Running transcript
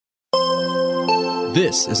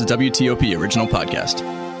This is a WTOP original podcast.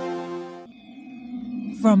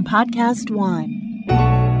 From Podcast One.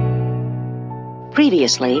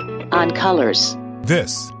 Previously on Colors.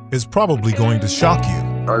 This is probably going to shock you.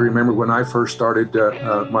 I remember when I first started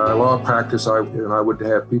my law practice, I would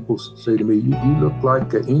have people say to me, you look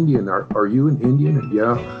like an Indian. Are you an Indian? And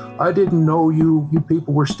yeah. I didn't know you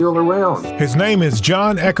people were still around. His name is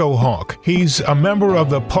John Echo Hawk. He's a member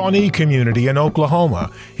of the Pawnee community in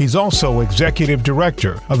Oklahoma. He's also executive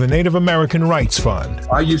director of the Native American Rights Fund.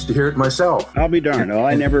 I used to hear it myself. I'll be darned.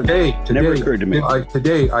 Never occurred to me.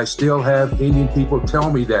 Today, I still have Indian people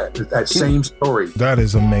tell me that same story. That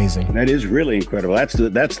is amazing. That is really incredible.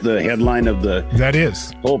 That's the headline of the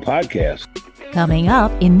whole podcast. Coming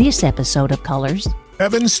up in this episode of Colors.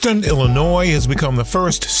 Evanston, Illinois has become the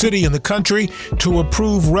first city in the country to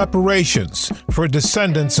approve reparations for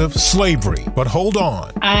descendants of slavery. But hold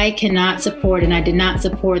on. I cannot support, and I did not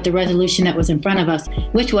support the resolution that was in front of us,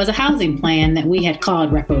 which was a housing plan that we had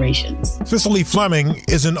called reparations. Cicely Fleming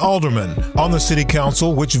is an alderman on the city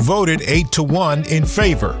council, which voted 8-1 in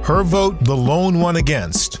favor. Her vote, the lone one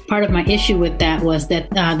against. Part of my issue with that was that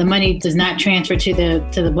the money does not transfer to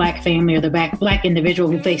the black family or the black individual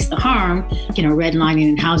who faced the harm, redlining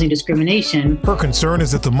and housing discrimination. Her concern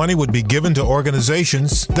is that the money would be given to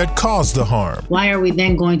organizations that caused the harm. Why are we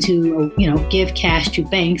then going to, give cash to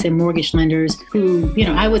banks and mortgage lenders who,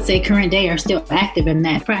 I would say current day are still active in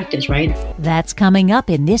that practice, right? That's coming up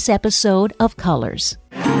in this episode of Colors.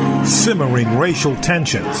 Simmering racial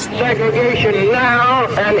tensions. Segregation now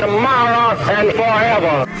and tomorrow and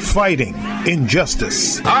forever. Fighting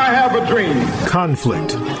injustice. I have a dream.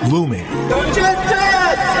 Conflict looming.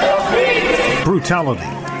 Brutality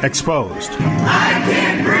exposed. I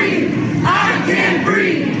can't breathe. I can't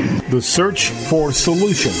breathe. The search for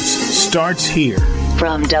solutions starts here.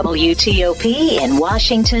 From WTOP in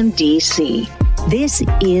Washington, D.C. This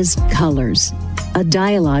is Colors, a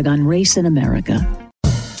dialogue on race in America.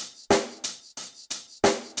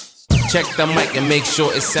 Check the mic and make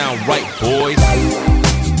sure it sound right, boys.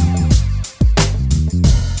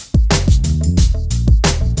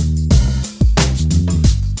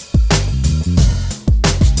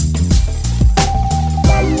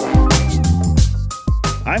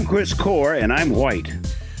 I'm Chris Core, and I'm white.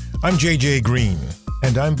 I'm JJ Green,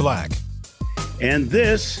 and I'm black. And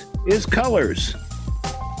this is Colors.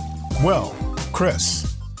 Well,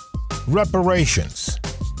 Chris, reparations.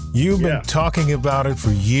 You've been talking about it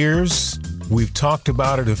for years. We've talked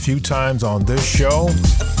about it a few times on this show.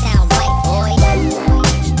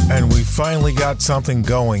 And we finally got something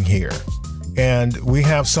going here. And we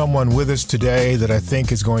have someone with us today that I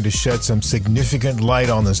think is going to shed some significant light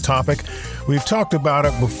on this topic. We've talked about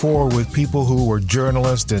it before with people who were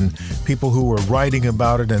journalists and people who were writing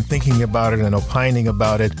about it and thinking about it and opining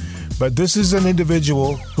about it. But this is an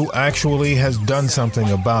individual who actually has done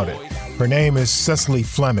something about it. Her name is Cicely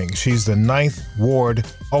Fleming. She's the 9th Ward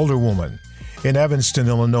Alderwoman in Evanston,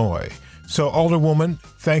 Illinois. So, Alderwoman,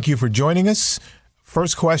 thank you for joining us.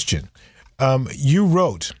 First question. You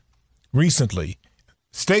wrote recently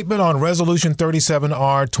statement on Resolution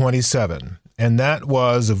 37R27, and that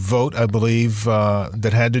was a vote, I believe,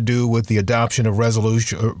 that had to do with the adoption of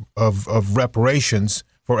resolution of reparations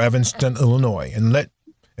for Evanston, Illinois. And let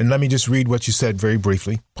me just read what you said very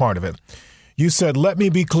briefly, part of it. You said, "Let me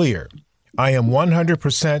be clear. I am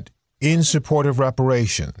 100% in support of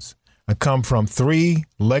reparations. I come from 3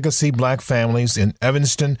 legacy black families in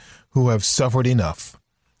Evanston who have suffered enough.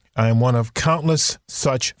 I am one of countless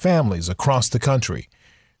such families across the country.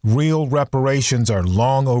 Real reparations are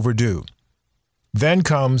long overdue." Then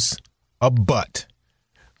comes a but.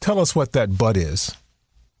 Tell us what that but is.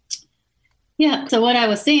 Yeah, so what I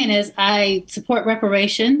was saying is I support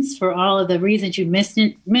reparations for all of the reasons you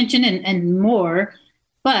mentioned and more,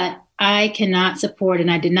 but I cannot support, and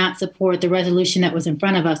I did not support the resolution that was in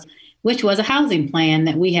front of us, which was a housing plan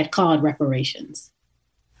that we had called reparations.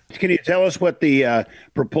 Can you tell us what the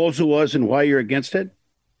proposal was and why you're against it?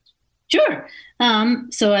 Sure.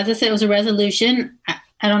 So as I said, it was a resolution.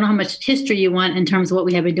 I don't know how much history you want in terms of what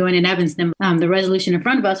we have been doing in Evanston. The resolution in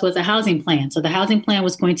front of us was a housing plan. So the housing plan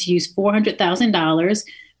was going to use $400,000,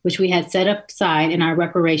 which we had set aside in our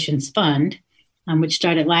reparations fund, which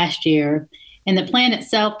started last year. And the plan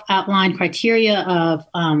itself outlined criteria of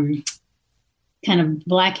kind of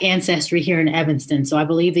Black ancestry here in Evanston. So I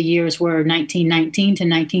believe the years were 1919 to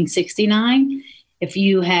 1969. If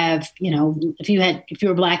you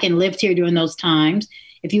were Black and lived here during those times,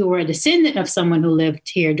 if you were a descendant of someone who lived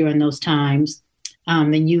here during those times,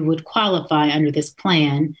 then you would qualify under this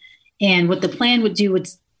plan. And what the plan would do would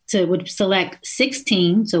select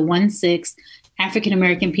 16, so 16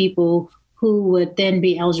 African-American people who would then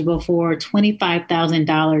be eligible for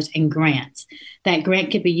 $25,000 in grants. That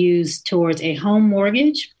grant could be used towards a home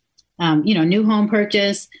mortgage, new home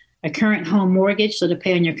purchase, a current home mortgage, so to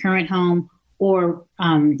pay on your current home, or,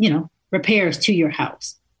 repairs to your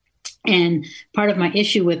house. And part of my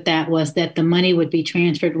issue with that was that the money would be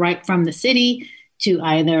transferred right from the city to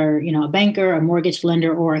either, a banker, a mortgage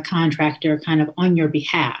lender, or a contractor kind of on your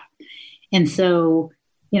behalf. And so,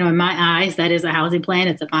 in my eyes, that is a housing plan.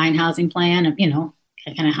 It's a fine housing plan, a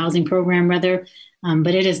kind of housing program rather,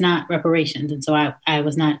 but it is not reparations. And so I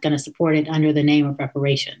was not going to support it under the name of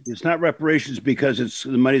reparations. It's not reparations because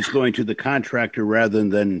the money's going to the contractor rather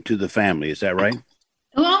than to the family. Is that right?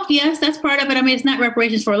 Well, yes, that's part of it. I mean, it's not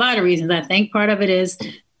reparations for a lot of reasons. I think part of it is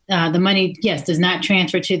the money, yes, does not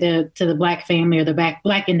transfer to the Black family or the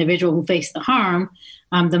Black individual who faced the harm.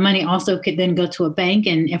 The money also could then go to a bank.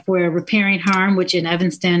 And if we're repairing harm, which in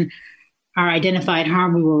Evanston, our identified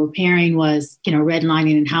harm we were repairing was,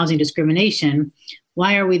 redlining and housing discrimination,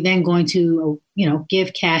 why are we then going to,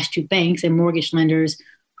 give cash to banks and mortgage lenders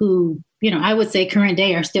who, I would say current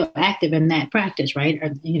day are still active in that practice, right?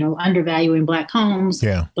 Or, undervaluing Black homes,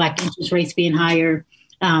 Black interest rates being higher.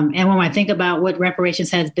 And when I think about what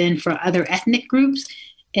reparations has been for other ethnic groups,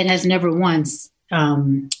 it has never once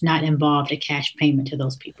not involved a cash payment to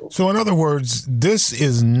those people. So in other words, this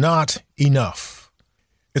is not enough.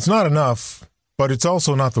 It's not enough, but it's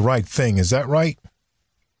also not the right thing. Is that right?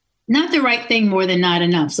 Not the right thing more than not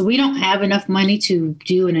enough. So we don't have enough money to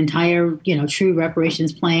do an entire, true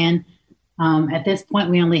reparations plan. At this point,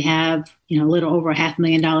 we only have, a little over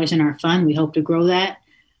 $500,000 in our fund. We hope to grow that.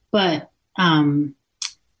 But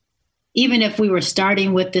even if we were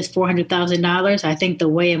starting with this $400,000, I think the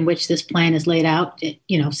way in which this plan is laid out, it,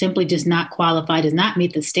 simply does not qualify, does not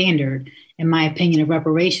meet the standard, in my opinion, of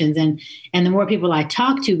reparations. And the more people I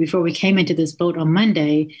talked to before we came into this vote on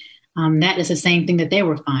Monday, that is the same thing that they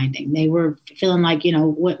were finding. They were feeling like,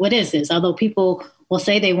 what is this? Although people will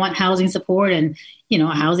say they want housing support and,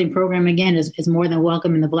 a housing program, again, is more than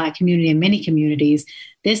welcome in the Black community and many communities,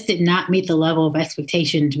 this did not meet the level of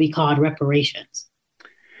expectation to be called reparations.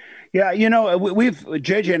 Yeah,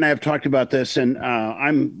 JJ and I have talked about this, and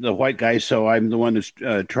I'm the white guy, so I'm the one who's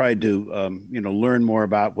tried to, learn more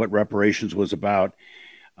about what reparations was about,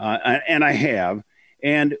 and I have.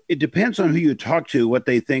 And it depends on who you talk to, what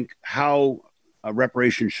they think, how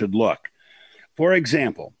reparations should look. For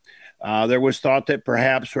example, there was thought that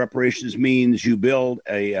perhaps reparations means you build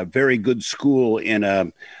a very good school in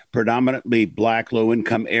a predominantly Black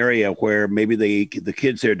low-income area where maybe the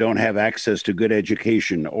kids there don't have access to good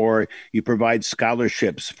education, or you provide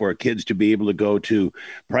scholarships for kids to be able to go to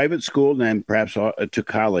private school and then perhaps to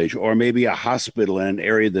college, or maybe a hospital in an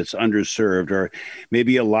area that's underserved, or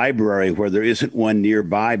maybe a library where there isn't one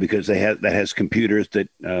nearby because that has computers that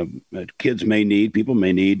kids may need, people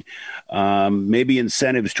may need, maybe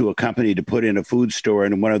incentives to a company to put in a food store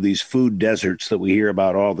in one of these food deserts that we hear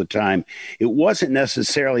about all the time. It wasn't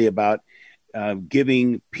necessarily about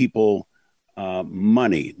giving people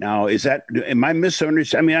money. Now, am I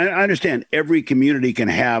misunderstanding? I mean, I understand every community can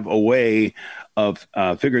have a way of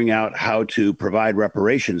figuring out how to provide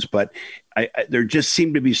reparations, but there just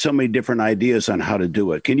seem to be so many different ideas on how to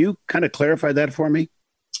do it. Can you kind of clarify that for me?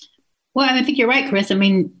 Well, I think you're right, Chris. I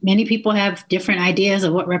mean, many people have different ideas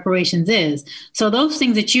of what reparations is. So those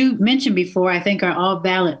things that you mentioned before, I think are all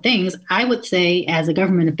valid things. I would say as a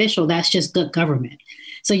government official, that's just good government.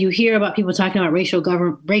 So you hear about people talking about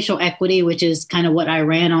racial equity, which is kind of what I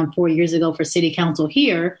ran on 4 years ago for city council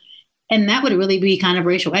here. And that would really be kind of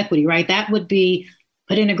racial equity, right? That would be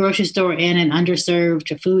putting a grocery store in an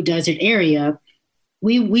underserved food desert area.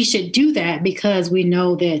 We should do that because we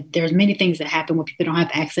know that there's many things that happen where people don't have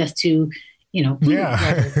access to, food,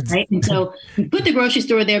 right? And so you put the grocery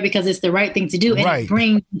store there because it's the right thing to do. And it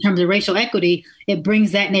brings, in terms of racial equity, it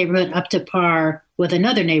brings that neighborhood up to par with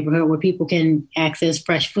another neighborhood where people can access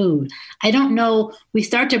fresh food. I don't know. We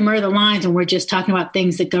start to blur the lines when we're just talking about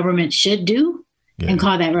things that government should do and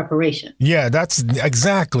call that reparation. Yeah, that's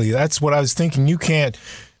what I was thinking. You can't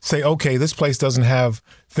say, okay, this place doesn't have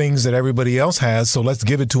things that everybody else has, so let's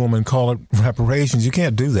give it to them and call it reparations. You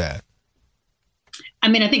can't do that. I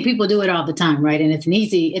mean, I think people do it all the time, right? And it's an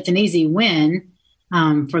easy win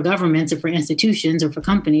for governments or for institutions or for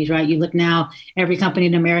companies, right? You look now, every company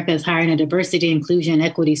in America is hiring a diversity, inclusion,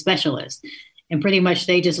 equity specialist. And pretty much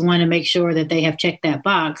they just want to make sure that they have checked that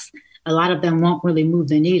box. A lot of them won't really move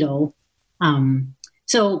the needle.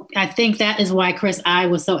 So I think that is why, Chris, I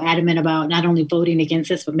was so adamant about not only voting against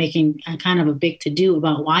this, but making a kind of a big to-do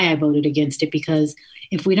about why I voted against it. Because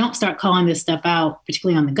if we don't start calling this stuff out,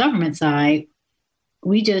 particularly on the government side,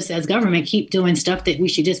 we just, as government, keep doing stuff that we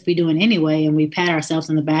should just be doing anyway. And we pat ourselves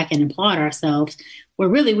on the back and applaud ourselves, where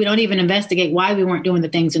really we don't even investigate why we weren't doing the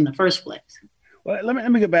things in the first place. Well,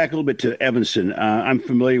 let me go back a little bit to Evanston. I'm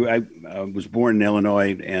familiar. I was born in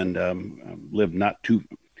Illinois and lived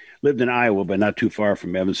in Iowa, but not too far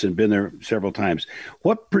from Evanston. Been there several times.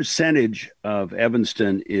 What percentage of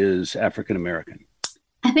Evanston is African American?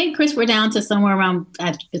 I think, Chris, we're down to somewhere around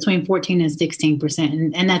between 14 and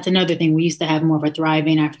 16%. And that's another thing. We used to have more of a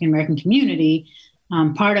thriving African-American community.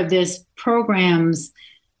 Part of this program's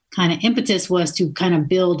kind of impetus was to kind of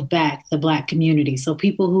build back the Black community. So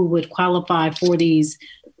people who would qualify for these,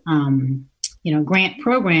 grant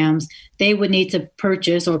programs, they would need to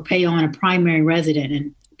purchase or pay on a primary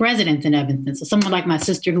residence in Evanston. So someone like my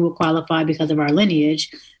sister who would qualify because of our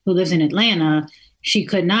lineage, who lives in Atlanta, she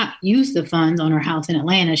could not use the funds on her house in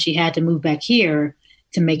Atlanta. She had to move back here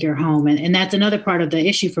to make her home. And that's another part of the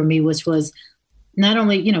issue for me, which was not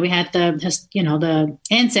only, we had the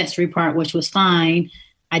ancestry part, which was fine.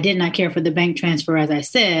 I did not care for the bank transfer, as I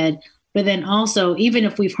said. But then also, even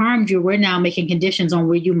if we've harmed you, we're now making conditions on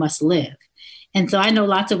where you must live. And so I know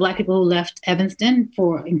lots of Black people who left Evanston,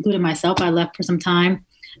 including myself. I left for some time.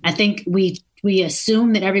 I think we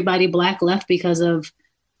assume that everybody Black left because of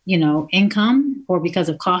income or because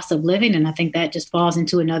of cost of living. And I think that just falls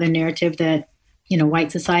into another narrative that,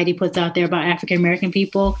 white society puts out there about African-American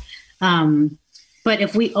people. But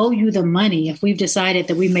if we owe you the money, if we've decided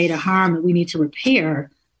that we made a harm that we need to repair,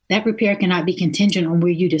 that repair cannot be contingent on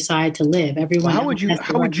where you decide to live. Everyone. How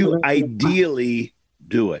would you ideally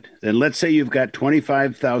do it? Then let's say you've got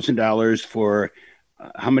 $25,000 for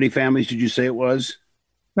how many families did you say it was?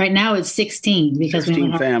 Right now it's 16 because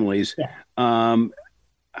 16 families. Yeah.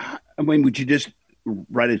 Would you just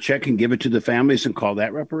write a check and give it to the families and call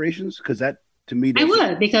that reparations? Because that, to me, I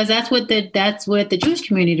would, because that's what the Jewish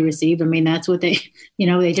community received. I mean, that's what they,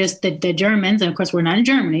 they just the Germans, and of course we're not in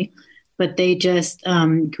Germany, but they just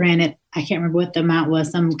granted, I can't remember what the amount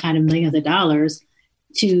was, some kind of millions of dollars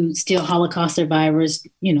to still Holocaust survivors,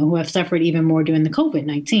 who have suffered even more during the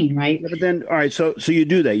COVID-19, right? Yeah, but then, all right, so you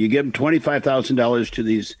do that. You give them $25,000 to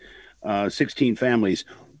these 16 families.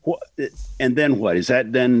 And then what? Is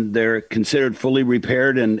that then they're considered fully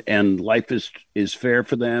repaired and life is fair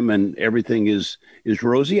for them and everything is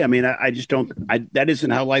rosy? I mean, I just don't. That isn't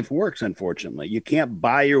how life works, unfortunately. You can't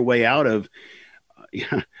buy your way out of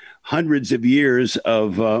hundreds of years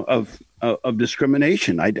of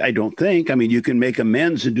discrimination. I don't think. I mean, you can make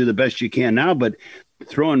amends and do the best you can now, but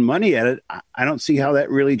throwing money at it, I don't see how that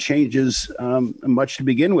really changes much to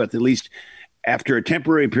begin with. At least after a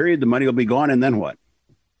temporary period, the money will be gone, and then what?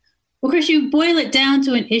 Well, Chris, you boil it down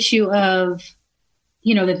to an issue of,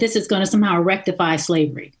 that this is going to somehow rectify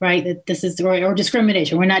slavery, right? That this is or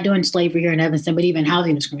discrimination. We're not doing slavery here in Evanston, but even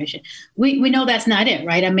housing discrimination. We know that's not it,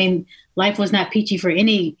 right? I mean, life was not peachy for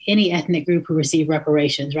any ethnic group who received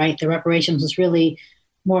reparations, right? The reparations was really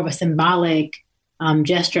more of a symbolic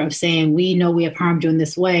gesture of saying, we know we have harmed you in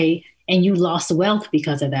this way, and you lost wealth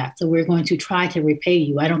because of that. So we're going to try to repay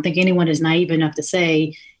you. I don't think anyone is naive enough to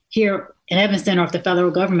say here in Evanston, or if the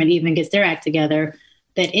federal government even gets their act together,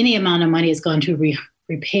 that any amount of money is going to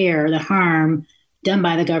repair the harm done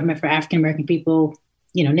by the government for African-American people,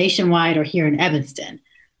 nationwide or here in Evanston.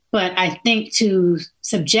 But I think to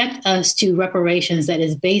subject us to reparations that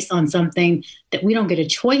is based on something that we don't get a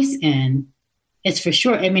choice in, it's for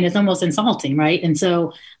sure. I mean, it's almost insulting, right? And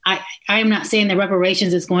so I'm not saying that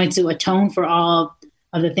reparations is going to atone for all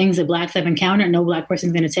of the things that Blacks have encountered. No Black person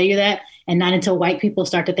is going to tell you that. And not until white people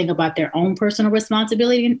start to think about their own personal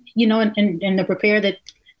responsibility, and the repair that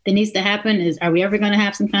needs to happen are we ever going to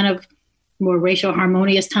have some kind of more racial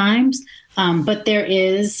harmonious times? But there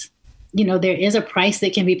is a price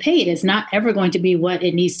that can be paid. It's not ever going to be what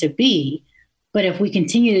it needs to be. But if we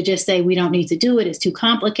continue to just say we don't need to do it, it's too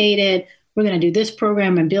complicated, we're going to do this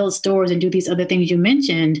program and build stores and do these other things you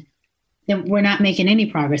mentioned, then we're not making any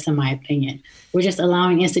progress, in my opinion. We're just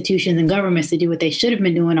allowing institutions and governments to do what they should have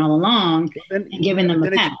been doing all along and giving them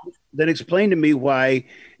a pass. Then explain to me why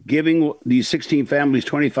giving these 16 families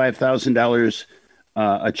 $25,000,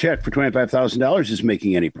 a check for $25,000 is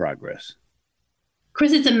making any progress.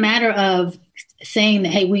 Chris, it's a matter of saying that,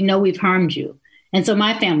 hey, we know we've harmed you. And so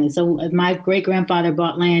my family, my great-grandfather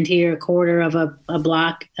bought land here, a quarter of a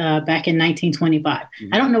block back in 1925.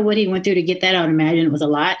 Mm-hmm. I don't know what he went through to get that. I would imagine it was a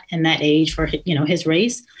lot in that age for, his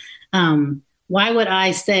race. Why would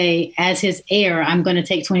I say, as his heir, I'm going to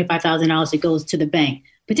take $25,000 that goes to the bank?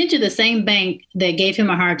 Potentially the same bank that gave him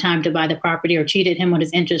a hard time to buy the property or cheated him on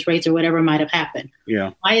his interest rates or whatever might have happened.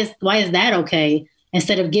 Yeah. Why is that okay?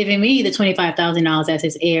 Instead of giving me the $25,000 as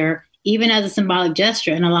his heir, even as a symbolic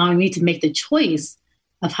gesture, and allowing me to make the choice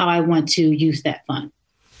of how I want to use that fund.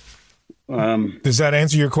 Does that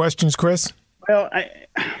answer your questions, Chris? Well,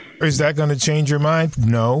 Is that going to change your mind?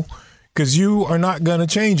 No, because you are not going to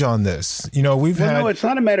change on this. You know, no, it's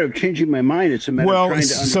not a matter of changing my mind. It's a matter of trying to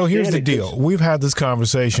understand. So here's the deal. We've had this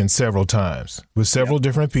conversation several times with several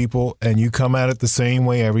different people, and you come at it the same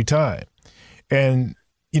way every time. And,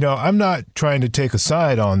 you know, I'm not trying to take a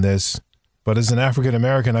side on this, but as an African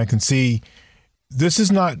American, I can see this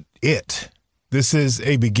is not it. This is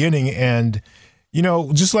a beginning. And, you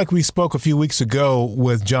know, just like we spoke a few weeks ago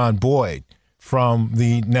with John Boyd from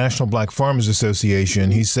the National Black Farmers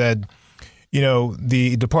Association, he said, you know,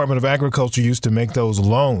 the Department of Agriculture used to make those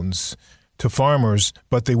loans to farmers,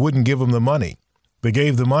 but they wouldn't give them the money. They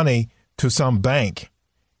gave the money to some bank,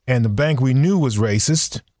 and the bank we knew was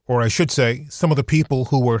racist, or I should say, some of the people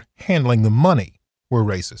who were handling the money were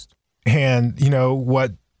racist. And, you know,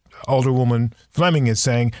 what Alderwoman Fleming is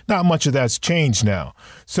saying, not much of that's changed now.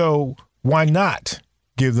 So why not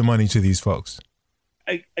give the money to these folks?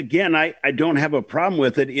 I don't have a problem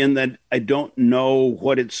with it in that I don't know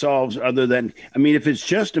what it solves other than, I mean, if it's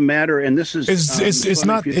just a matter, and this is... It's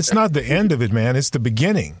not the end of it, man. It's the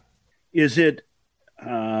beginning. Is it...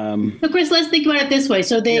 So Chris, let's think about it this way.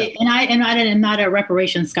 So and I am not a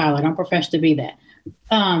reparations scholar. I don't profess to be that.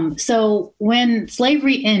 So when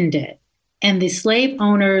slavery ended and the slave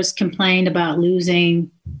owners complained about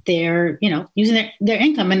losing their, you know, using their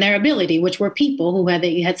income and their ability, which were people who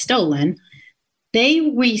they had stolen, they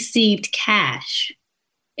received cash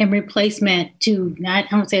in replacement to, I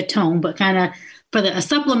don't say atone, but kind of for a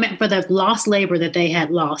supplement for the lost labor that they had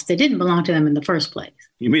lost. It didn't belong to them in the first place.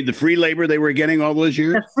 You mean the free labor they were getting all those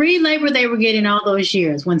years? The free labor they were getting all those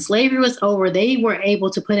years. When slavery was over, they were able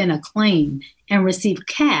to put in a claim and receive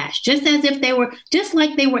cash, just like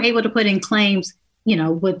they were able to put in claims, you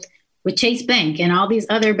know, with Chase Bank and all these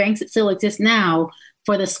other banks that still exist now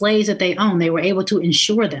for the slaves that they own. They were able to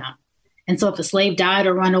insure them. And so if a slave died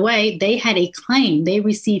or run away, they had a claim. They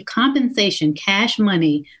received compensation, cash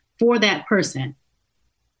money for that person.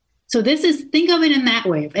 So think of it in that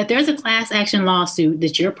way. If there's a class action lawsuit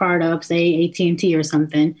that you're part of, say AT&T or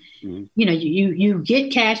something, you know, you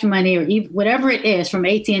get cash money or whatever it is from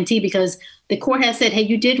AT&T because the court has said, hey,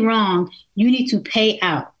 you did wrong. You need to pay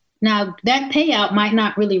out. Now, that payout might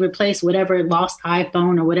not really replace whatever lost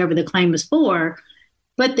iPhone or whatever the claim is for,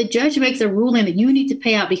 but the judge makes a ruling that you need to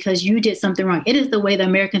pay out because you did something wrong. It is the way the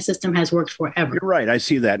American system has worked forever. You're right. I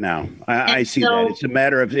see that now. I see that. It's a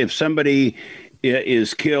matter of if somebody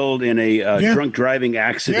is killed in a drunk driving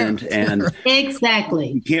accident and exactly,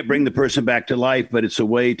 you can't bring the person back to life, but it's a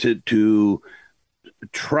way to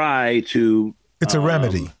try to. It's a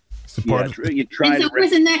remedy. You try. And so,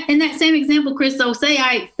 Chris, in that same example, Chris. So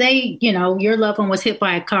say you know your loved one was hit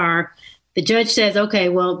by a car. The judge says, okay,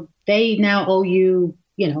 well they now owe you,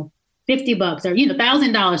 you know, $50 or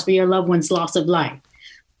 $1,000 for your loved one's loss of life.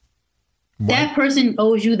 What? That person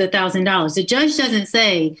owes you the $1,000. The judge doesn't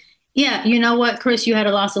say, yeah, you know what, Chris, you had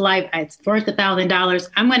a loss of life. It's worth $1,000.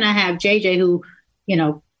 I'm going to have JJ, who, you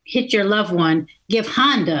know, hit your loved one, give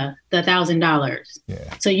Honda the $1,000. Yeah.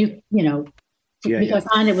 So because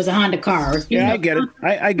Honda was a Honda car. I get it.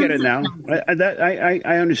 I get it now.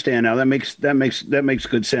 I understand now. That makes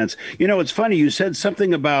good sense. You know, it's funny. You said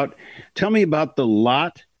something about. Tell me about the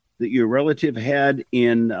lot that your relative had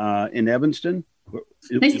in Evanston.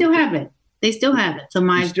 They still have it. So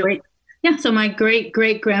my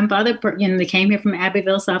great grandfather, they came here from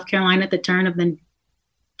Abbeville, South Carolina, at the turn of the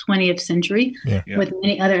 20th century, with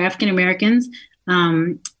many other African Americans.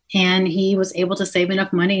 And he was able to save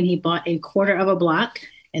enough money, and he bought a quarter of a block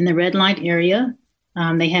in the Red Line area.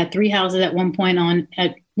 They had 3 houses at one point on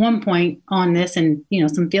this, and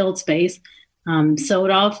some field space. Sold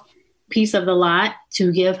off piece of the lot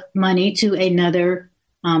to give money to another,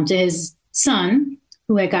 to his son,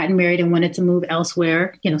 who had gotten married and wanted to move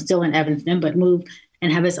elsewhere, still in Evanston, but move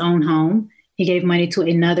and have his own home. He gave money to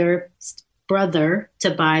another brother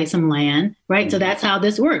to buy some land, right? Mm-hmm. So that's how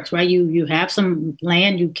this works, right? You have some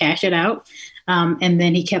land, you cash it out. And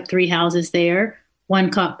then he kept 3 houses there. One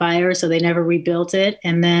caught fire, so they never rebuilt it.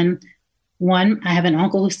 And then one, I have an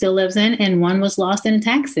uncle who still lives in, and one was lost in a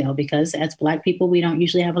tax sale because as Black people, we don't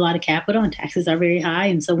usually have a lot of capital and taxes are very high.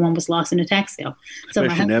 And so one was lost in a tax sale.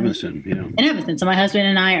 Especially in Evanston, In Evanston. So my husband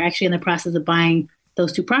and I are actually in the process of buying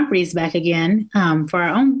those 2 properties back again for our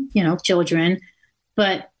own, children.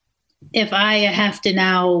 But if I have to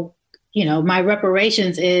now, my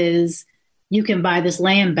reparations is you can buy this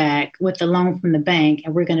land back with the loan from the bank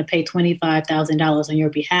and we're going to pay $25,000 on your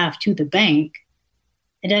behalf to the bank.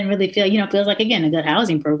 it doesn't really feel, feels like, again, a good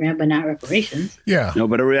housing program, but not reparations. Yeah. No,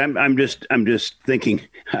 but I'm just thinking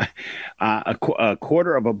a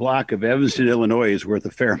quarter of a block of Evanston, Illinois is worth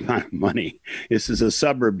a fair amount of money. This is a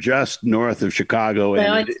suburb just north of Chicago.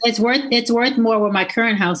 Well, and it's worth more where my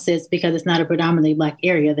current house sits because it's not a predominantly Black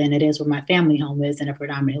area than it is where my family home is in a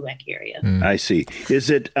predominantly Black area. I see.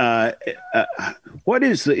 Is it,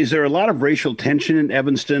 is there a lot of racial tension in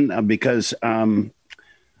Evanston? Because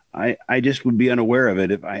I just would be unaware of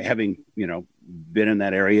it if having been in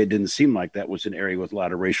that area. It didn't seem like that was an area with a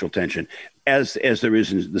lot of racial tension, as there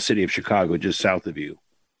is in the city of Chicago, just south of you.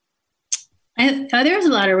 There's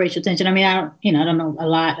a lot of racial tension. I mean, I don't know a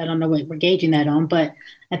lot. I don't know what we're gauging that on, but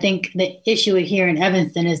I think the issue here in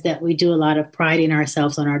Evanston is that we do a lot of priding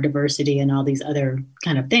ourselves on our diversity and all these other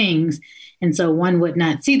kind of things. And so one would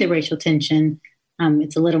not see the racial tension.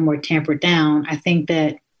 It's a little more tempered down. I think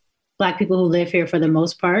that Black people who live here for the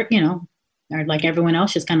most part, are like everyone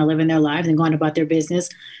else, just kind of living their lives and going about their business.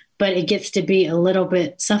 But it gets to be a little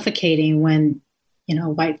bit suffocating when,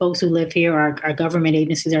 white folks who live here, our government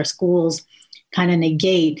agencies, our schools kind of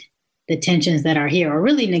negate the tensions that are here, or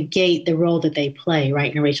really negate the role that they play,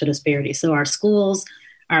 right, in racial disparity. So our schools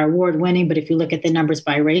are award-winning, but if you look at the numbers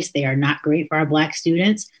by race, they are not great for our Black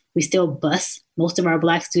students. We still bus most of our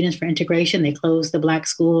Black students for integration. They closed the Black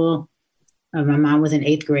school. My mom was in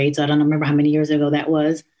 8th grade, so I don't remember how many years ago that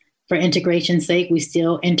was. For integration's sake, we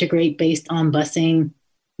still integrate based on busing,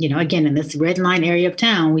 again, in this red line area of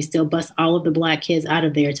town, we still bus all of the Black kids out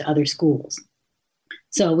of there to other schools.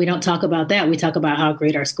 So we don't talk about that. We talk about how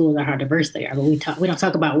great our schools are, how diverse they are, but we don't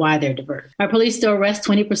talk about why they're diverse. Our police still arrest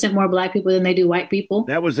 20% more Black people than they do white people.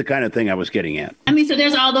 That was the kind of thing I was getting at. I mean, so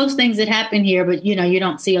there's all those things that happen here, but you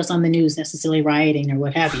don't see us on the news necessarily rioting or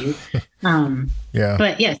what have you. Yeah.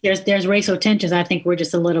 But yes, there's racial tensions. I think we're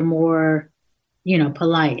just a little more,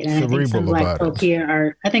 polite. And I think some Black folk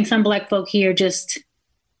here some Black folk here just,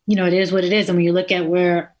 it is what it is. And when you look at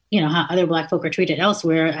where, how other Black folk are treated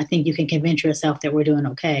elsewhere, I think you can convince yourself that we're doing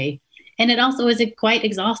okay. And it also is quite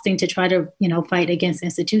exhausting to try to, fight against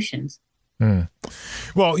institutions.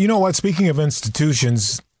 Well, you know what? Speaking of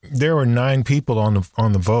institutions, there were 9 people on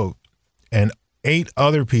the vote, and 8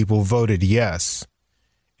 other people voted yes,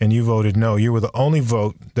 and you voted no. You were the only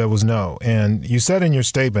vote that was no. And you said in your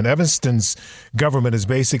statement, Evanston's government is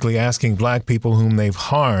basically asking Black people whom they've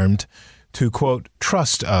harmed to, quote,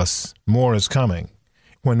 trust us. More is coming,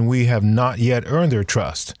 when we have not yet earned their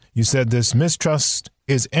trust. You said this mistrust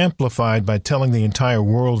is amplified by telling the entire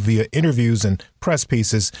world via interviews and press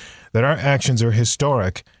pieces that our actions are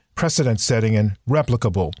historic, precedent-setting, and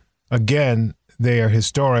replicable. Again, they are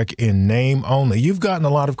historic in name only. You've gotten a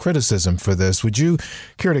lot of criticism for this. Would you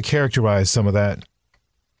care to characterize some of that?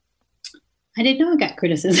 I didn't know I got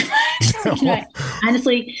criticism. I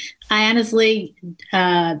honestly,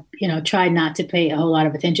 tried not to pay a whole lot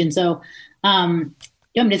of attention. So, you want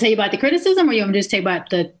me to tell you about the criticism, or you want me to just tell you about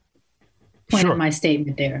the point of my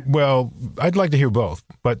statement there? Well, I'd like to hear both,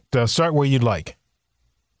 but start where you'd like.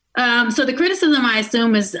 So the criticism, I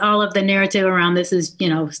assume, is all of the narrative around this is,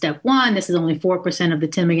 step one, this is only 4% of the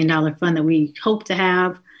 $10 million fund that we hope to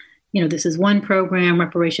have. This is one program.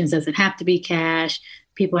 Reparations doesn't have to be cash.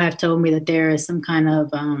 People have told me that there is some kind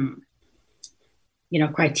of,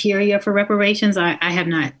 criteria for reparations. I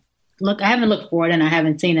haven't looked for it, and I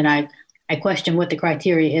haven't seen it. I question what the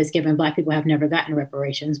criteria is, given Black people have never gotten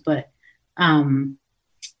reparations. But, and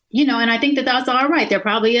I think that that's all right. There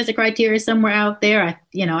probably is a criteria somewhere out there.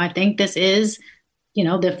 I think this is,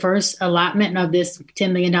 the first allotment of this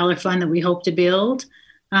 $10 million fund that we hope to build.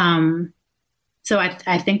 So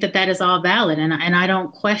I think that is all valid. And I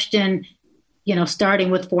don't question, starting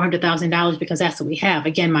with $400,000 because that's what we have.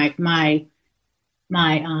 Again, my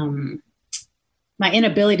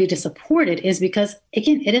inability to support it is because,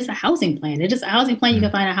 again, it is a housing plan. It is a housing plan. You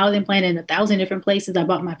can find a housing plan in 1,000 different places. I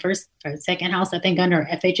bought my first or second house, I think, under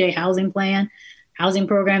a FHA housing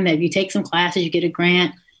program that if you take some classes, you get a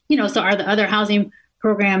grant. So are the other housing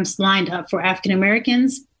programs lined up for African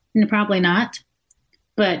Americans? Probably not.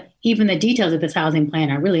 But even the details of this housing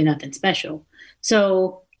plan are really nothing special.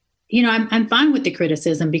 So, I'm fine with the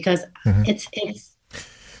criticism because it's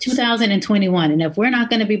 2021. And if we're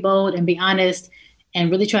not going to be bold and be honest and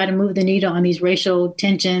really try to move the needle on these racial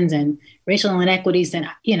tensions and racial inequities, then,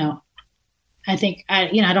 I think, I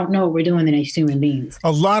don't know what we're doing as human beings.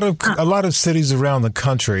 A lot of cities around the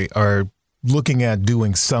country are looking at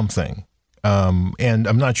doing something. And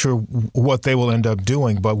I'm not sure what they will end up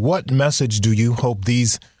doing, but what message do you hope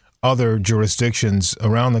these other jurisdictions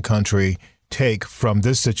around the country take from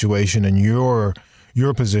this situation and your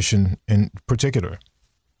position in particular?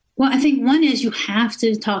 Well, I think one is you have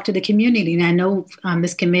to talk to the community. And I know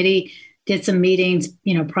this committee did some meetings,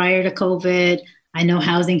 prior to COVID. I know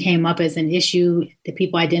housing came up as an issue that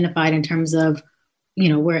people identified in terms of,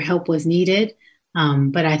 where help was needed.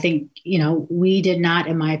 But I think, we did not,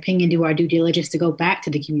 in my opinion, do our due diligence to go back to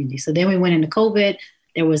the community. So then we went into COVID.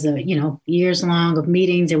 There was years long of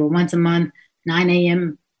meetings. There were once a month, 9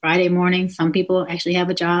 a.m. Friday morning. Some people actually have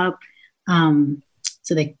a job.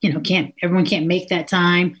 So they, everyone can't make that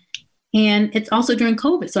time. And it's also during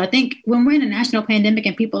COVID. So I think when we're in a national pandemic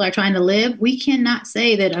and people are trying to live, we cannot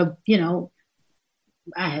say that,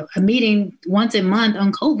 a meeting once a month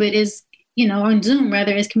on COVID is, on Zoom,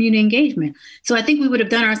 rather, is community engagement. So I think we would have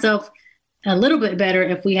done ourselves a little bit better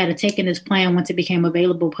if we had taken this plan once it became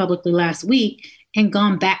available publicly last week and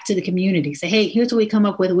gone back to the community. Say, hey, here's what we come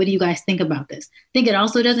up with. What do you guys think about this? I think it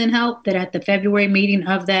also doesn't help that at the February meeting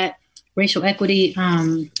of that racial equity,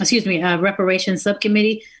 reparations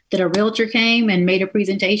subcommittee, that a realtor came and made a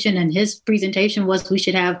presentation. And his presentation was we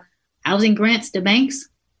should have housing grants to banks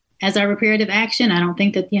as our reparative action. I don't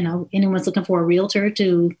think that, anyone's looking for a realtor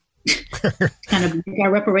to kind of make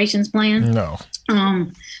our reparations plan. No.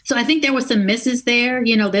 So I think there were some misses there.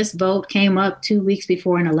 This vote came up 2 weeks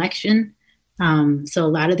before an election. So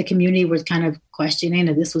a lot of the community was kind of questioning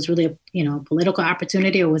if this was really a, political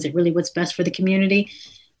opportunity, or was it really what's best for the community?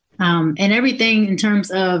 And everything in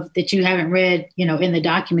terms of that you haven't read, in the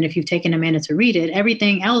document, if you've taken a minute to read it,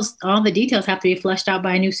 everything else, all the details have to be fleshed out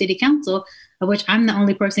by a new city council, of which I'm the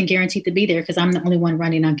only person guaranteed to be there because I'm the only one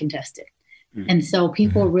running uncontested. Mm-hmm. And so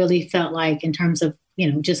people really felt like in terms of,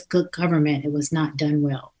 just good government, it was not done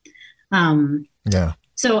well. Yeah.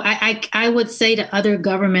 So I would say to other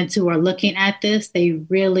governments who are looking at this, they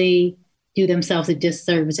really do themselves a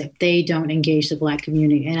disservice if they don't engage the Black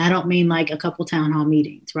community. And I don't mean like a couple town hall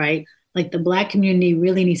meetings, right? Like the Black community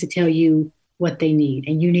really needs to tell you what they need.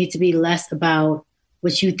 And you need to be less about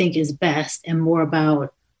what you think is best and more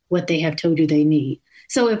about what they have told you they need.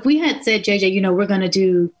 So if we had said, JJ, we're going to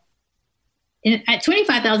do at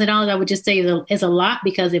 $25,000, I would just say is a lot,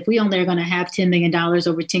 because if we only are going to have $10 million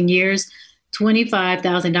over 10 years,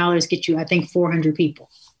 $25,000 gets you, I think, 400 people.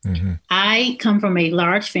 Mm-hmm. I come from a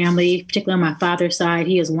large family, particularly on my father's side.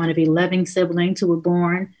 He is one of 11 siblings who were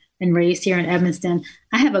born and raised here in Evanston.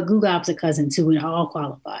 I have a gobs of cousins who would all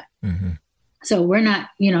qualify. Mm-hmm. So we're not,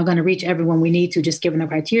 going to reach everyone we need to just given the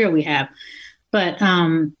criteria we have. But,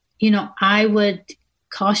 I would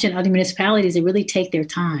caution other municipalities to really take their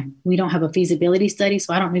time. We don't have a feasibility study,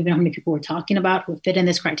 so I don't even know how many people we're talking about who fit in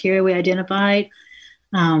this criteria we identified.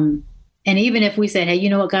 And even if we said, hey, you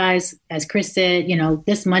know what, guys, as Chris said,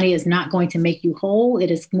 this money is not going to make you whole.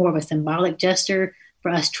 It is more of a symbolic gesture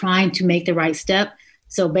for us trying to make the right step.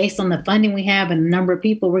 So based on the funding we have and the number of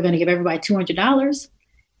people, we're going to give everybody $200.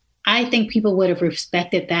 I think people would have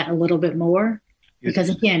respected that a little bit more, because,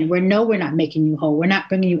 again, we're not making you whole. We're not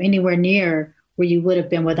bringing you anywhere near where you would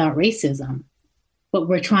have been without racism. But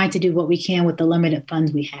we're trying to do what we can with the limited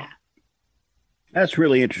funds we have. That's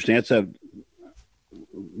really interesting. That's a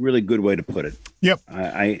really good way to put it. Yep.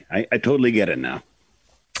 I totally get it now.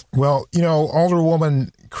 Well,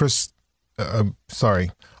 Alderwoman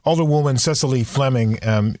Alderwoman Cecily Fleming,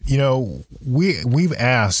 we've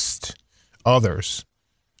asked others,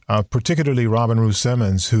 particularly Robin Rue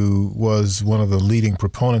Simmons, who was one of the leading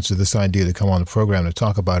proponents of this idea, to come on the program to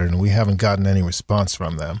talk about it, and we haven't gotten any response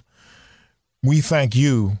from them. We thank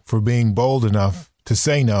you for being bold enough to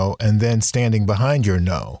say no and then standing behind your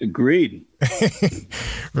no. Agreed.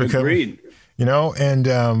 Agreed.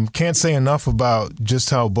 And can't say enough about just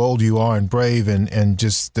how bold you are and brave and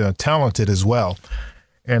just talented as well,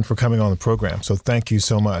 and for coming on the program. So thank you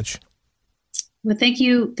so much. Well, thank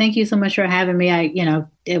you. Thank you so much for having me.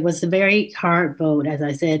 It was a very hard vote, as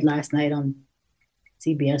I said last night on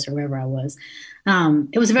CBS or wherever I was.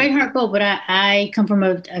 It was a very hard vote, but I come from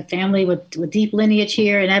a family with deep lineage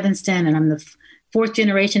here in Evanston, and I'm the fourth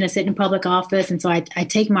generation to sit in public office. And so I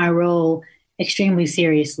take my role extremely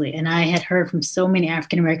seriously. And I had heard from so many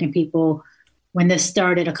African-American people when this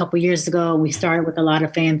started a couple years ago. We started with a lot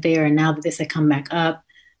of fanfare, and now that this had come back up,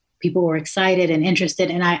 people were excited and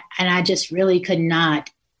interested. And I just really could not,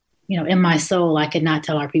 in my soul, I could not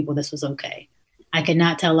tell our people this was okay. I could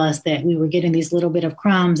not tell us that we were getting these little bit of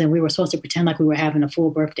crumbs and we were supposed to pretend like we were having a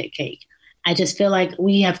full birthday cake. I just feel like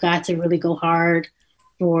we have got to really go hard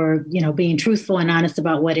for, being truthful and honest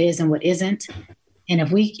about what is and what isn't. And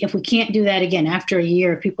if we can't do that again, after a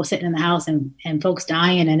year of people sitting in the house and folks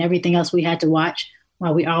dying and everything else we had to watch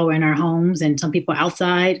while we all were in our homes and some people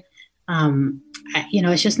outside,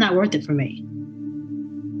 it's just not worth it for me.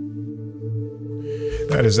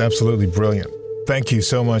 That is absolutely brilliant. Thank you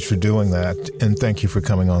so much for doing that, and thank you for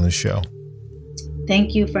coming on the show.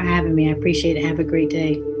 Thank you for having me. I appreciate it. Have a great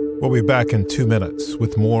day. We'll be back in 2 minutes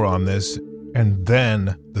with more on this, and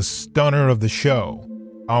then the stunner of the show,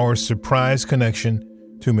 our surprise connection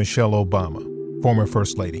to Michelle Obama, former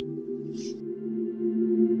First Lady.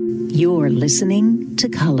 You're listening to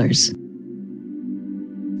Colors.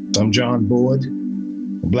 I'm John Board,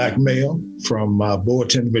 a black male from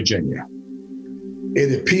Boydton, Virginia.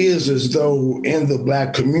 It appears as though in the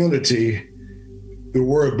black community, the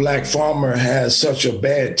word black farmer has such a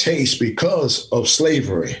bad taste because of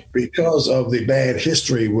slavery, because of the bad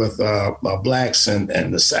history with blacks and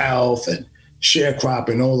the South and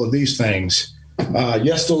sharecropping and all of these things.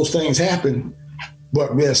 Yes, those things happen,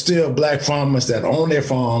 but we're still black farmers that own their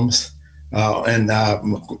farms.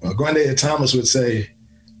 Granddaddy Thomas would say,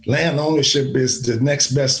 land ownership is the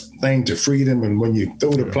next best thing to freedom. And when you throw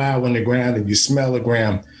the plow in the ground and you smell the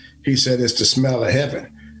ground, he said it's the smell of heaven.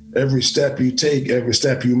 Every step you take, every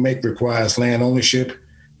step you make requires land ownership.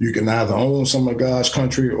 You can either own some of God's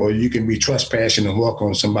country or you can be trespassing and walk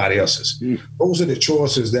on somebody else's. Those are the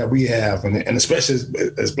choices that we have. And especially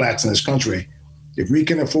as blacks in this country, if we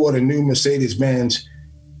can afford a new Mercedes-Benz,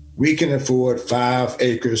 we can afford 5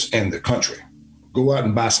 acres in the country. Go out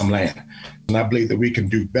and buy some land. And I believe that we can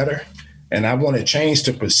do better. And I want to change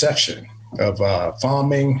the perception of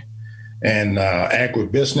farming and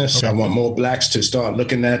agribusiness. Okay. I want more blacks to start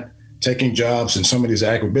looking at taking jobs in some of these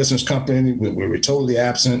agribusiness companies where we're totally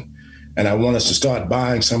absent. And I want us to start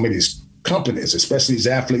buying some of these companies, especially these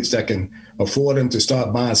athletes that can afford them, to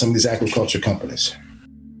start buying some of these agriculture companies.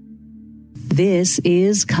 This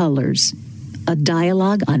is Colors, a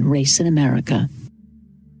dialogue on race in America.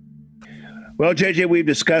 Well, JJ, we've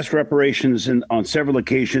discussed reparations on several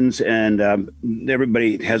occasions, and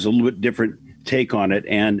everybody has a little bit different take on it.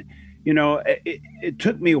 And, you know, it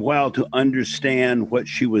took me a while to understand what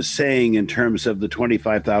she was saying in terms of the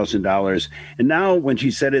 $25,000. And now when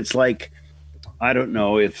she said it's like, I don't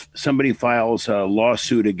know, if somebody files a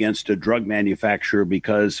lawsuit against a drug manufacturer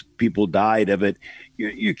because people died of it,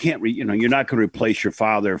 you can't, you're not going to replace your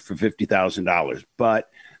father for $50,000. But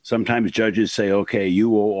sometimes judges say, okay,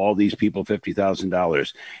 you owe all these people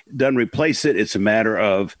 $50,000. Doesn't replace it. It's a matter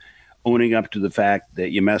of owning up to the fact that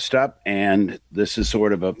you messed up, and this is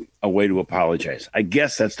sort of a way to apologize. I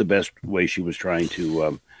guess that's the best way she was trying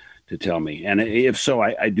to tell me. And if so,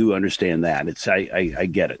 I do understand that. I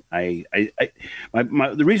get it.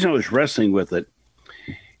 The reason I was wrestling with it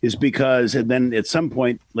is because, and then at some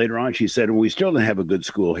point later on, she said, well, we still don't have a good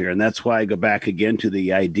school here. And that's why I go back again to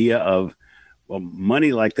the idea of, well,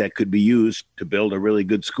 money like that could be used to build a really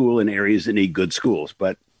good school in areas that need good schools.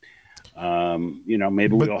 But,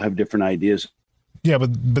 maybe we all have different ideas. Yeah,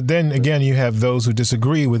 but then again, you have those who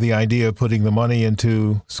disagree with the idea of putting the money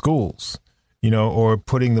into schools, or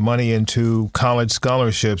putting the money into college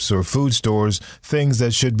scholarships or food stores, things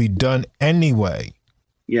that should be done anyway.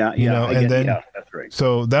 Yeah, that's right.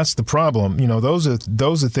 So that's the problem. Those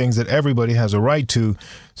are things that everybody has a right to.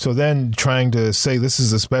 So then trying to say this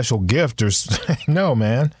is a special gift or no,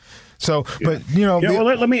 man. So, but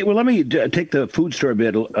let me take the food store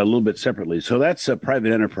bit a little bit separately. So that's a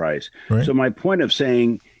private enterprise. Right. So my point of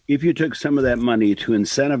saying, if you took some of that money to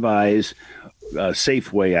incentivize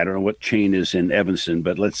Safeway, I don't know what chain is in Evanston,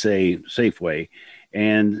 but let's say Safeway.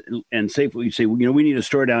 And Safeway, you say, we need a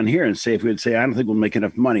store down here. And Safeway would say, I don't think we'll make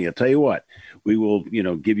enough money. I'll tell you what, we will,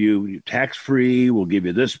 give you tax-free. We'll give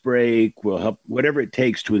you this break. We'll help whatever it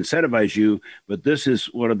takes to incentivize you. But this is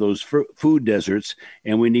one of those food deserts.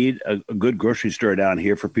 And we need a good grocery store down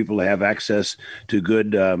here for people to have access to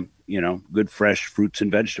good, good fresh fruits and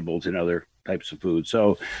vegetables and other types of food.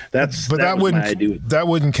 So that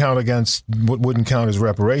wouldn't count against what wouldn't count as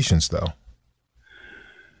reparations, though.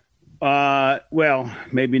 Well,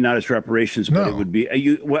 maybe not as reparations, but it would be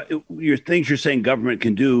things you're saying government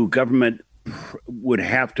can do. Government would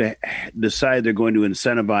have to decide they're going to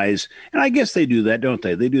incentivize, and I guess they do that, don't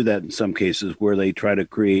they? They do that in some cases where they try to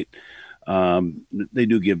create. They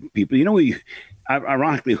do give people,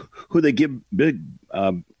 ironically, who they give big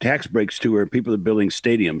tax breaks to are people that are building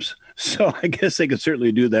stadiums. So I guess they could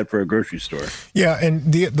certainly do that for a grocery store. Yeah,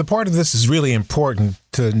 and the part of this is really important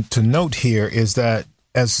to note here is that.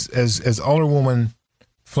 As Alderwoman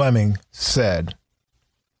Fleming said,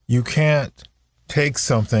 you can't take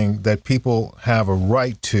something that people have a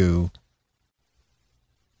right to,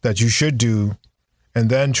 that you should do, and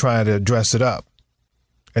then try to dress it up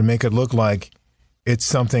and make it look like it's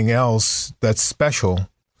something else that's special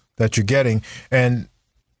that you're getting. And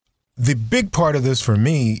the big part of this for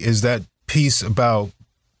me is that piece about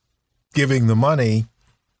giving the money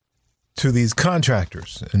to these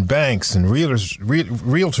contractors and banks and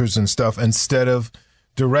realtors and stuff instead of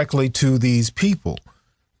directly to these people,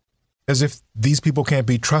 as if these people can't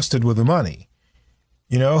be trusted with the money,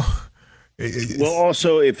 you know? Well,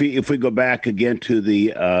 also, if we go back again to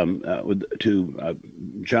the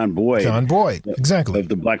John Boyd, exactly, of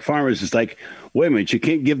the black farmers, it's like, wait a minute, you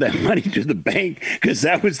can't give that money to the bank because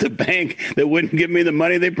that was the bank that wouldn't give me the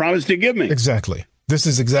money they promised to give me. Exactly. This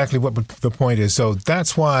is exactly what the point is. So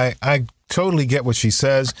that's why I totally get what she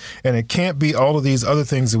says, and it can't be all of these other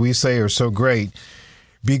things that we say are so great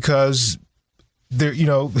because they're, you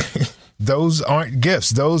know, those aren't gifts;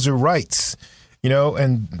 those are rights. You know,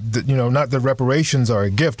 and, not that reparations are a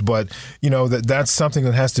gift, but, that's something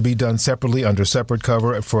that has to be done separately under separate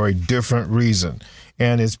cover for a different reason.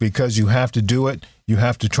 And it's because you have to do it. You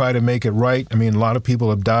have to try to make it right. I mean, a lot of people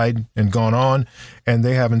have died and gone on, and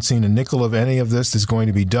they haven't seen a nickel of any of this that's going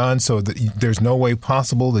to be done. So there's no way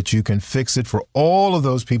possible that you can fix it for all of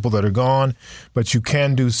those people that are gone, but you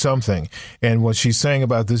can do something. And what she's saying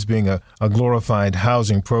about this being a glorified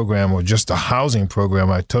housing program or just a housing program,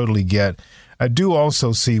 I totally get. I do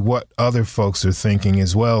also see what other folks are thinking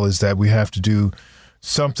as well, is that we have to do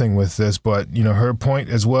something with this. But, her point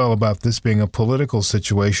as well about this being a political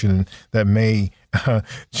situation that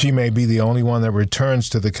she may be the only one that returns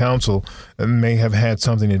to the council and may have had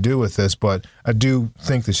something to do with this. But I do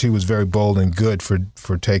think that she was very bold and good for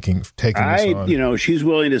taking this on. She's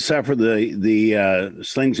willing to suffer the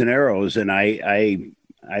slings and arrows, and I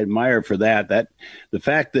admire her for that. The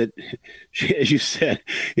fact that, as you said,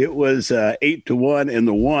 it was 8-1, and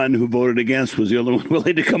the one who voted against was the only one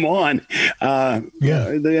willing to come on. They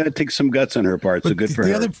got to take some guts on her part. So good for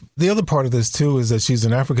her. The other part of this too is that she's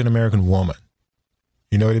an African American woman.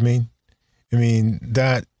 You know what I mean? I mean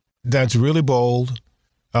that's really bold.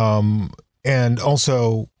 And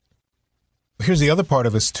also, here's the other part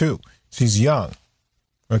of this too. She's young.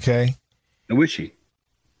 Okay. And was she?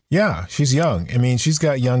 Yeah, she's young. I mean, she's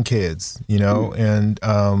got young kids, and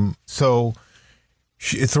so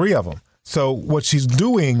three of them. So what she's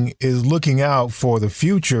doing is looking out for the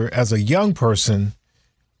future as a young person,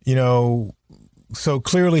 so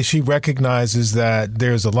clearly she recognizes that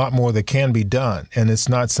there's a lot more that can be done. And it's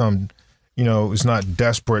not it's not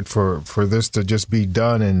desperate for this to just be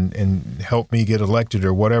done and help me get elected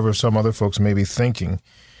or whatever some other folks may be thinking.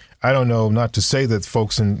 I don't know, not to say that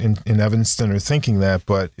folks in Evanston are thinking that,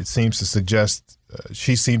 but it seems to suggest,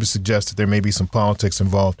 she seemed to suggest that there may be some politics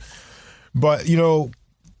involved. But,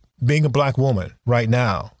 being a black woman right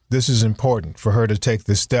now, this is important for her to take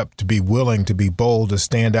this step, to be willing, to be bold, to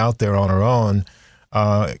stand out there on her own,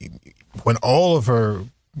 when all of her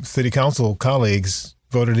city council colleagues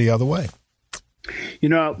voted the other way.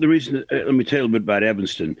 The reason, let me tell you a little bit about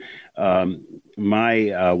Evanston.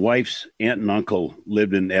 My wife's aunt and uncle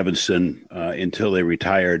lived in Evanston until they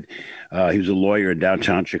retired. He was a lawyer in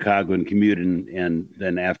downtown Chicago and commuted. And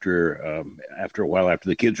then after a while, after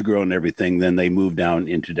the kids were grown and everything, then they moved down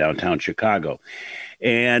into downtown Chicago.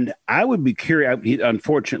 And I would be curious.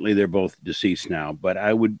 Unfortunately, they're both deceased now, but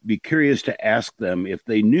I would be curious to ask them if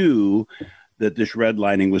they knew that this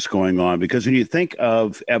redlining was going on. Because when you think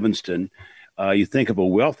of Evanston, you think of a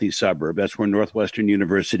wealthy suburb. That's where Northwestern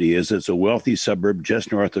University is. It's a wealthy suburb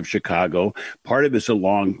just north of Chicago. Part of it's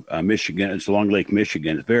along Michigan. It's along Lake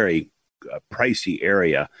Michigan. It's a very pricey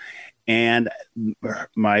area. And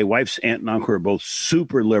my wife's aunt and uncle are both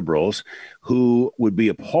super liberals who would be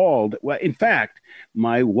appalled. Well, in fact,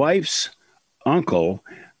 my wife's uncle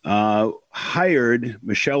hired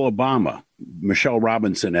Michelle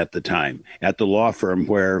Robinson at the time, at the law firm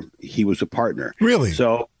where he was a partner. Really?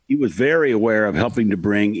 So he was very aware of helping to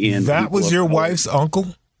bring in. That was your wife's uncle?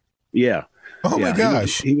 Yeah. Oh my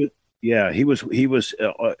gosh. He was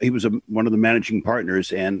one of the managing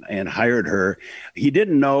partners and hired her. He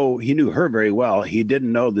knew her very well. He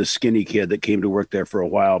didn't know this skinny kid that came to work there for a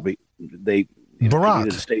while. But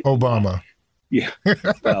Barack Obama. Yeah.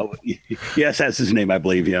 Well, yes, that's his name, I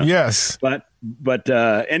believe. Yeah. Yes. But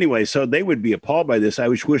anyway, so they would be appalled by this. I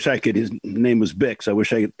wish I could. His name was Bix. I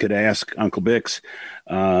wish I could ask Uncle Bix,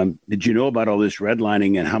 did you know about all this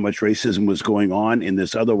redlining and how much racism was going on in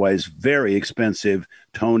this otherwise very expensive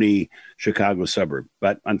Tony Chicago suburb?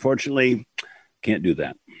 But unfortunately, can't do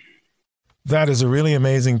that. That is a really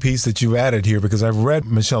amazing piece that you added here, because I've read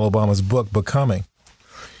Michelle Obama's book, Becoming.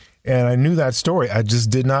 And I knew that story. I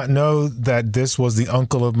just did not know that this was the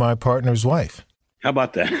uncle of my partner's wife. How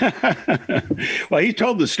about that? Well, he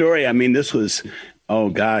told the story. I mean, this was,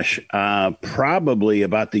 probably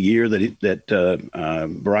about the year that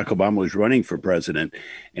Barack Obama was running for president.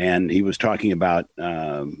 And he was talking about,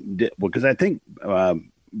 because I think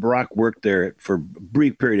Barack worked there for a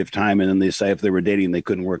brief period of time, and then they decided if they were dating, they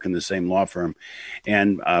couldn't work in the same law firm.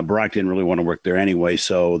 And Barack didn't really want to work there anyway,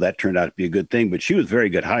 so that turned out to be a good thing. But she was a very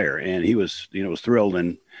good hire, and he was, was thrilled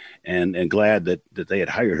and glad that they had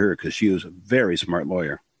hired her because she was a very smart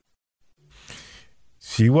lawyer.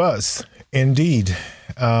 She was indeed.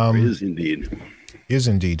 Is indeed. Is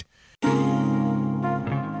indeed.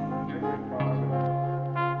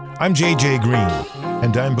 I'm J.J. Green,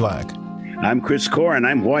 and I'm black. I'm Chris Core, and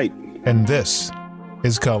I'm white. And this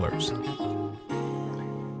is Colors.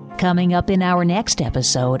 Coming up in our next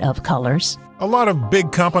episode of Colors. A lot of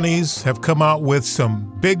big companies have come out with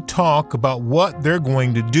some big talk about what they're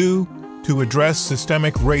going to do to address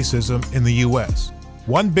systemic racism in the U.S.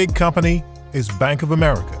 One big company is Bank of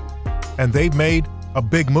America, and they've made a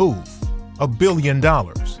big move, $1 billion.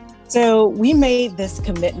 So we made this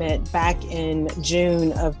commitment back in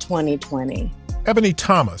June of 2020. Ebony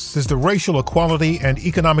Thomas is the Racial Equality and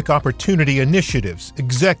Economic Opportunity Initiatives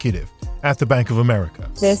Executive at the Bank of America.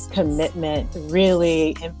 This commitment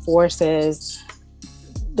really enforces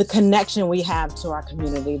the connection we have to our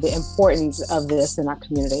community, the importance of this in our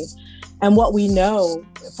community. And what we know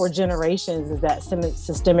for generations is that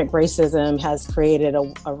systemic racism has created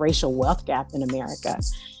a racial wealth gap in America.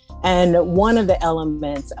 And one of the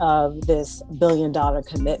elements of this $1 billion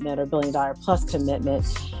commitment or $1 billion plus commitment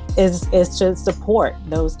is to support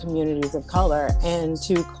those communities of color and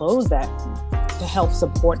to close that, to help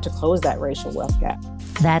support to close that racial wealth gap.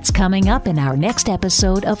 That's coming up in our next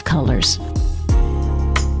episode of Colors.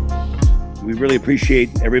 We really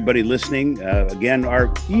appreciate everybody listening. Again,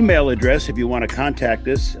 our email address, if you want to contact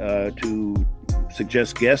us to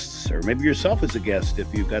suggest guests, or maybe yourself as a guest,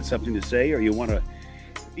 if you've got something to say, or you want to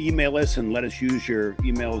email us and let us use your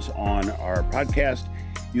emails on our podcast,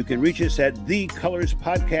 you can reach us at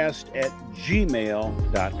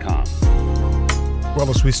thecolorspodcast@gmail.com. Well,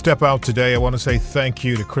 as we step out today, I want to say thank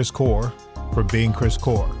you to Chris Core for being Chris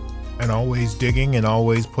Core and always digging and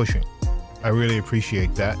always pushing. I really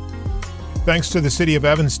appreciate that. Thanks to the city of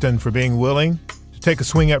Evanston for being willing to take a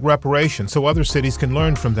swing at reparations so other cities can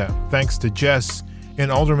learn from them. Thanks to Jess in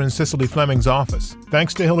Alderman Cicely Fleming's office.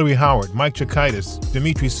 Thanks to Hillary Howard, Mike Chakaitis,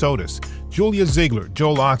 Dimitri Sotis, Julia Ziegler,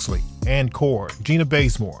 Joel Oxley, Ann Core, Gina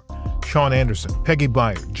Bazemore, Sean Anderson, Peggy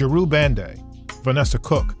Byard, Jeru Banday, Vanessa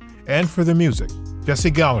Cook, and for the music, Jesse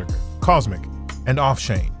Gallagher, Cosmic, and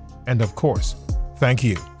Offshane. And of course, thank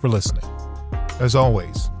you for listening. As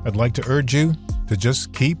always, I'd like to urge you to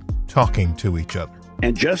just keep talking to each other.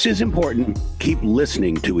 And just as important, keep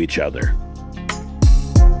listening to each other.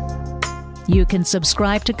 You can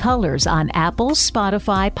subscribe to Colors on Apple,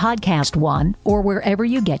 Spotify, Podcast One, or wherever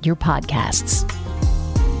you get your podcasts.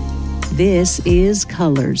 This is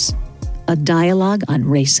Colors, a dialogue on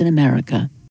race in America.